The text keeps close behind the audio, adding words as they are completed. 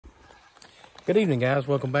Good evening, guys.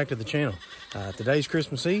 Welcome back to the channel. Today's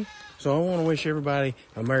Christmas Eve, so I want to wish everybody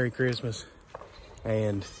a Merry Christmas.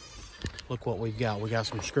 And look what we've got. We got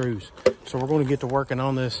some screws. So we're going to get to working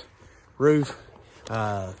on this roof.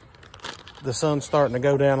 The sun's starting to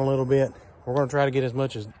go down a little bit. We're going to try to get as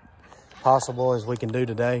much as possible as we can do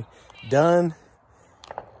today done,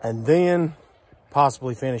 and then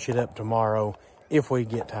possibly finish it up tomorrow if we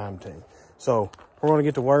get time to. So we're going to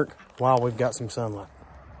get to work while we've got some sunlight.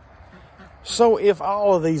 So if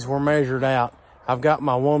all of these were measured out, I've got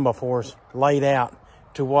my 1x4s laid out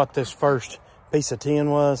to what this first piece of tin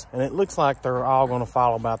was, and it looks like they're all going to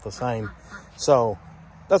fall about the same. So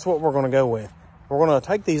that's what we're going to go with. We're going to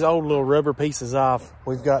take these old little rubber pieces off.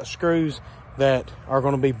 We've got screws that are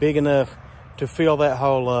going to be big enough to fill that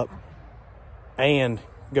hole up and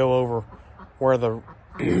go over where the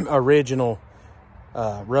original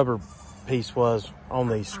rubber piece was on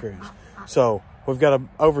these screws. So we've got an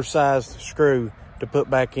oversized screw to put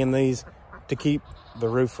back in these to keep the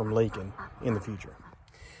roof from leaking in the future.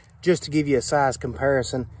 Just to give you a size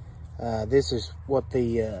comparison, this is what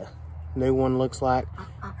the new one looks like.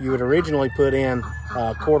 You would originally put in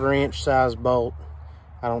a 1/4 inch size bolt.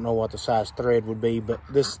 I don't know what the size thread would be, but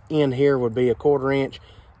this end here would be a 1/4 inch.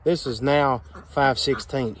 This is now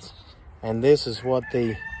 5/16, and this is what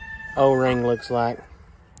the O-ring looks like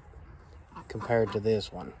compared to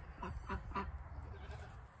this one.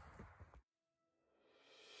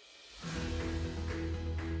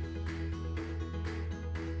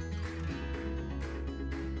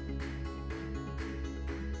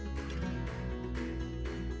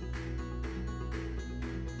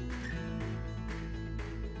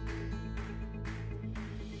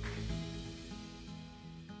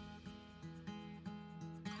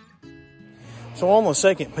 So on the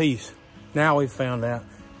second piece, now we've found out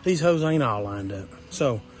these hoses ain't all lined up.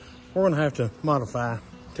 So we're gonna have to modify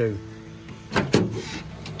to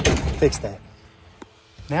fix that.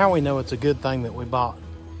 Now we know it's a good thing that we bought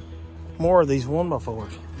more of these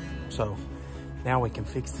 1x4s. So now we can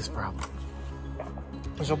fix this problem.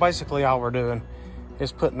 So basically all we're doing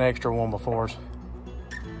is putting extra 1x4s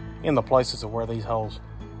in the places of where these holes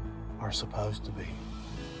are supposed to be.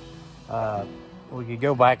 We could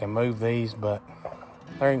go back and move these, but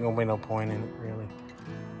there ain't gonna be no point in it, really.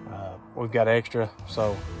 We've got extra,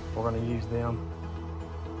 so we're gonna use them.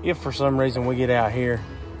 If for some reason we get out here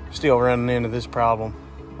still running into this problem,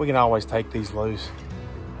 we can always take these loose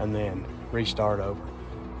and then restart over.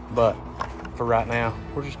 But for right now,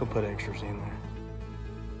 we're just gonna put extras in there.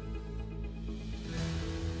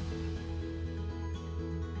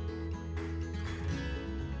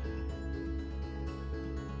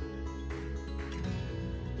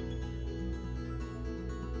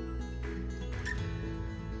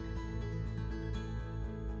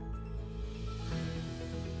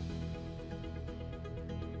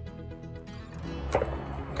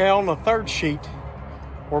 Okay, on the third sheet,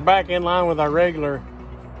 we're back in line with our regular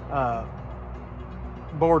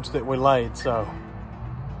boards that we laid. So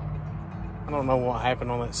I don't know what happened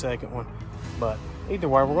on that second one, but either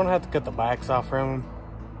way, we're gonna have to cut the backs off from them.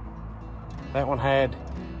 That one had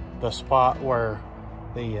the spot where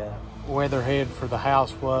the weatherhead for the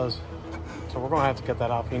house was, so we're gonna have to cut that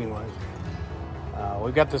off anyways.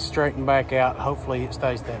 We've got this straightened back out. Hopefully it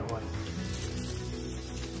stays that way.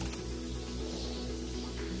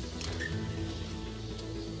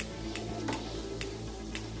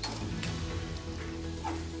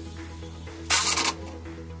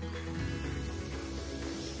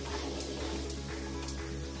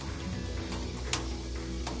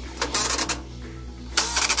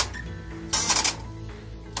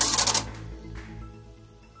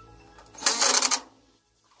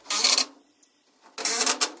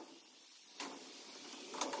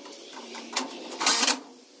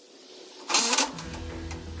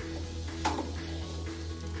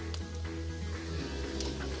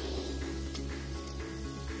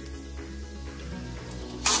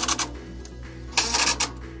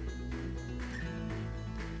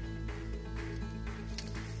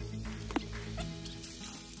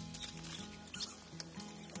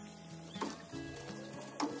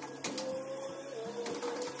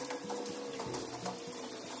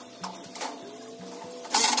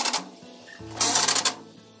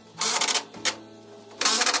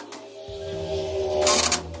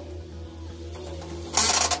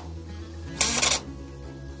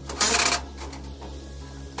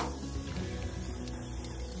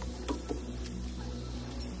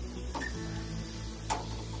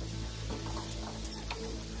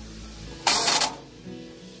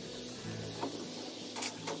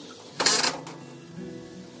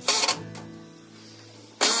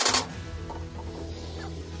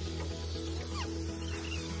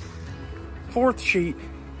 4th sheet,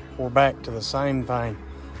 we're back to the same thing.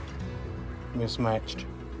 Mismatched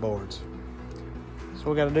boards. So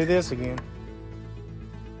we got to do this again.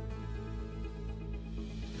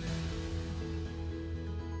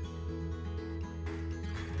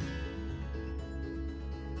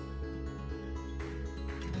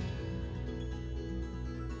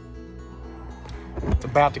 It's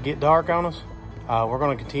about to get dark on us. We're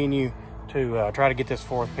going to continue to try to get this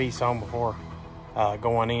 4th piece on before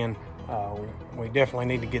going in. We definitely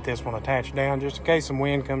need to get this one attached down just in case some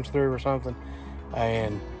wind comes through or something,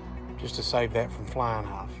 and just to save that from flying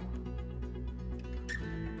off.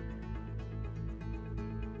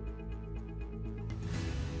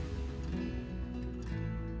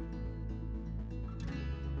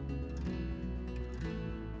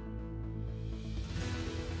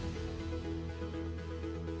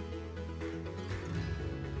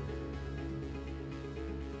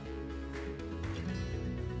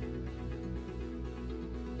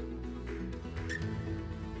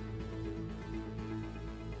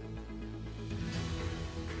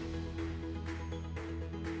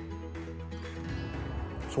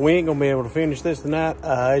 So we ain't gonna be able to finish this tonight.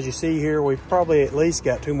 As you see here, we've probably at least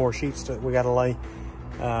got 2 more sheets that we gotta lay.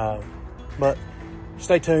 But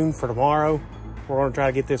stay tuned for tomorrow. We're gonna try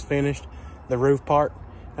to get this finished, the roof part,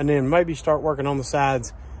 and then maybe start working on the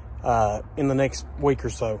sides in the next week or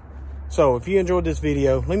so. So if you enjoyed this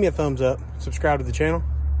video, leave me a thumbs up, subscribe to the channel,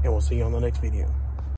 and we'll see you on the next video.